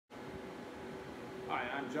Hi,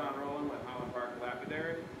 I'm John Rowland with Highland Park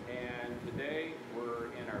Lapidary, and today we're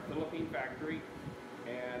in our Philippine factory,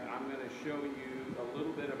 and I'm going to show you a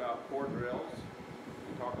little bit about core drills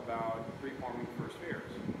and talk about preforming for spheres.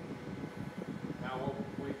 Now,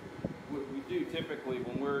 what we do typically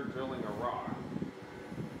when we're drilling a rock,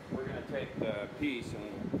 we're going to take the piece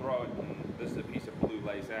and throw it in, this is a piece of blue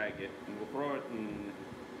lace agate, and we'll throw it in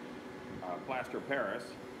plaster Paris.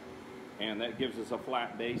 And that gives us a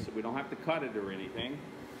flat base, so we don't have to cut it or anything.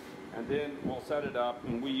 And then we'll set it up,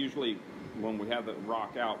 and we usually, when we have the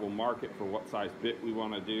rock out, we'll mark it for what size bit we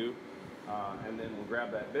want to do. And then we'll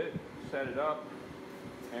grab that bit, set it up,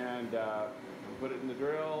 and put it in the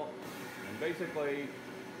drill. And basically,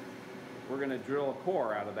 we're going to drill a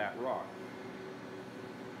core out of that rock.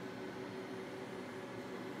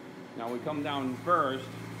 Now we come down first,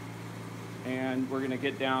 and we're going to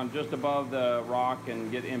get down just above the rock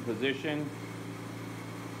and get in position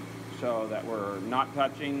so that we're not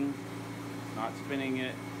touching, not spinning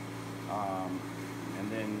it, and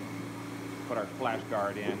then put our splash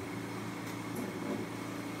guard in.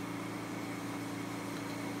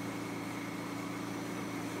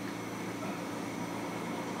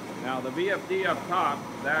 Now the VFD up top,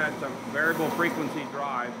 that's a variable frequency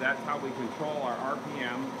drive. That's how we control our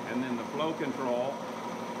RPM, and then the flow control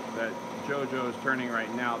that Jojo is turning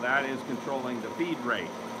right now, that is controlling the feed rate.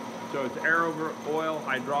 So it's air over oil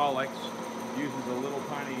hydraulics, uses a little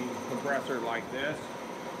tiny compressor like this.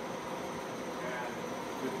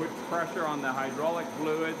 And it puts pressure on the hydraulic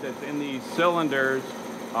fluid that's in these cylinders,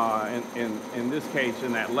 in this case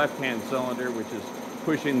in that left-hand cylinder, which is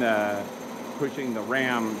pushing the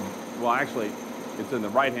ram. Well, actually it's in the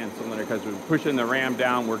right-hand cylinder because we're pushing the ram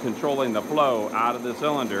down. We're controlling the flow out of the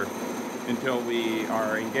cylinder until we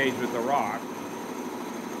are engaged with the rock,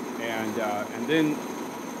 and then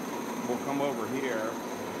we'll come over here,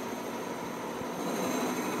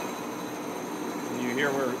 and you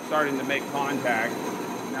hear we're starting to make contact.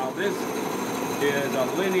 Now this is a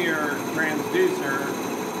linear transducer,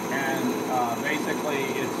 and basically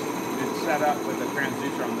it's set up with a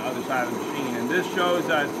transducer on the other side of the machine, and this shows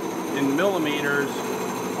us in millimeters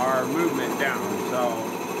our movement down, so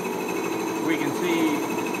we can see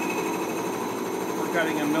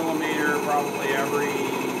cutting a millimeter probably every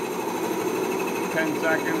 10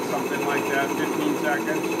 seconds, something like that, 15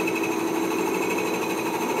 seconds.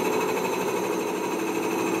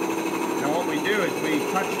 Now what we do is we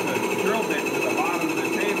touch the drill bit to the bottom of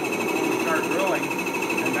the table before we start drilling,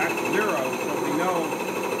 and that's 0, so we know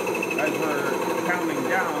as we're counting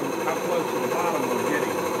down how close to the bottom we're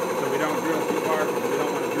getting, so we don't drill too far because we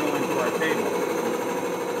don't want to drill into our table.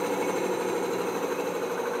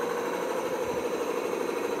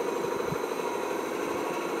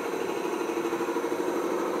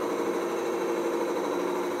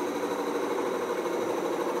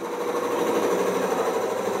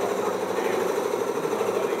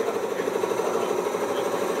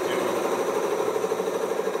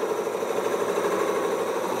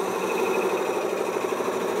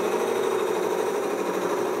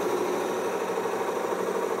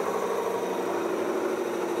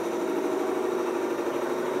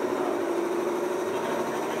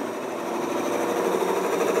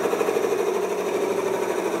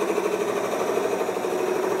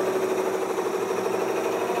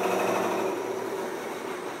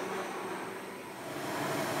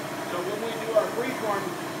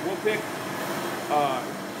 We'll pick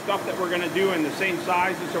stuff that we're going to do in the same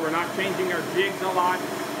sizes, so we're not changing our jigs a lot,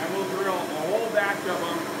 and we'll drill a whole batch of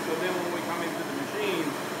them, so then when we come into the machine,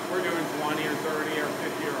 we're doing 20 or 30 or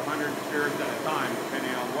 50 or 100 spheres at a time,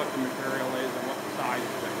 depending on what the material is and what the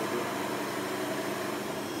sizes that we're doing.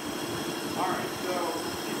 Alright, so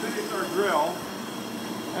we finished our drill,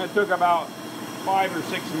 and it took about 5 or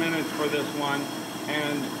 6 minutes for this one,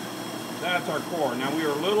 and that's our core. Now we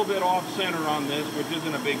were a little bit off center on this, which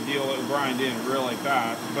isn't a big deal. It'll grind in really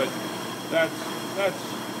fast, but that's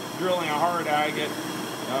drilling a hard agate.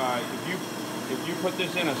 If you put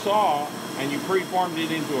this in a saw and you preformed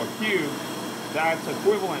it into a cube, that's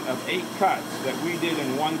equivalent of 8 cuts that we did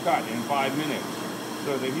in 1 cut in 5 minutes.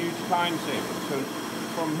 So the huge time savings. So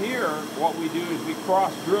from here, what we do is we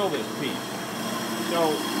cross drill this piece.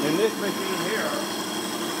 So in this machine here,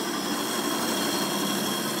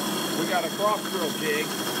 we got a cross drill jig,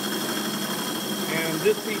 and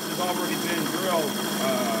this piece has already been drilled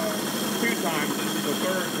 2 times. This is the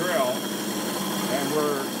 3rd drill, and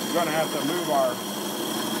we're going to have to move our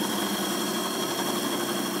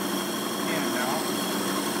hand now.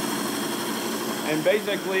 And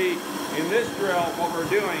basically, in this drill, what we're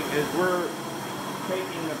doing is we're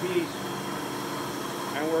taking the piece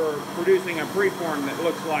and we're producing a preform that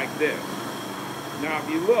looks like this. Now if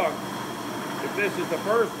you look, if this is the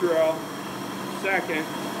first drill, second,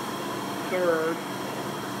 third,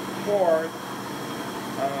 fourth,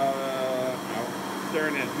 I'm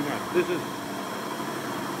staring at it too much. This is 1,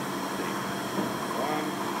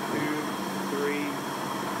 2, 3,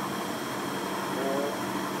 4.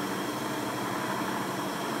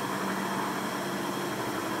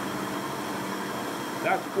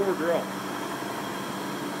 That's 4 drills.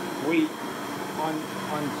 We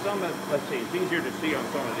on some of, let's see, it's easier to see on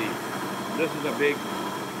some of these. This is a big,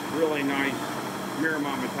 really nice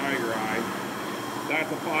Miramama Tiger Eye.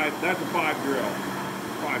 That's a 5 drill.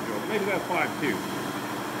 5 drill. Maybe that's 5 too.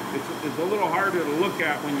 It's a little harder to look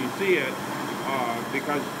at when you see it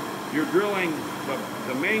because you're drilling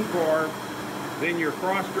the main core, then you're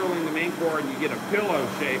cross drilling the main core and you get a pillow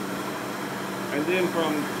shape, and then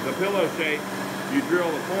from the pillow shape you drill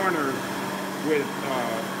the corners with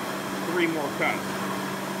 3 more cuts.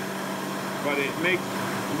 But it makes,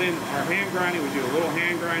 then our hand grinding, we do a little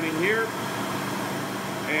hand grinding here,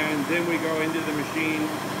 and then we go into the machine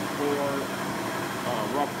for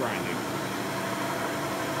rough grinding.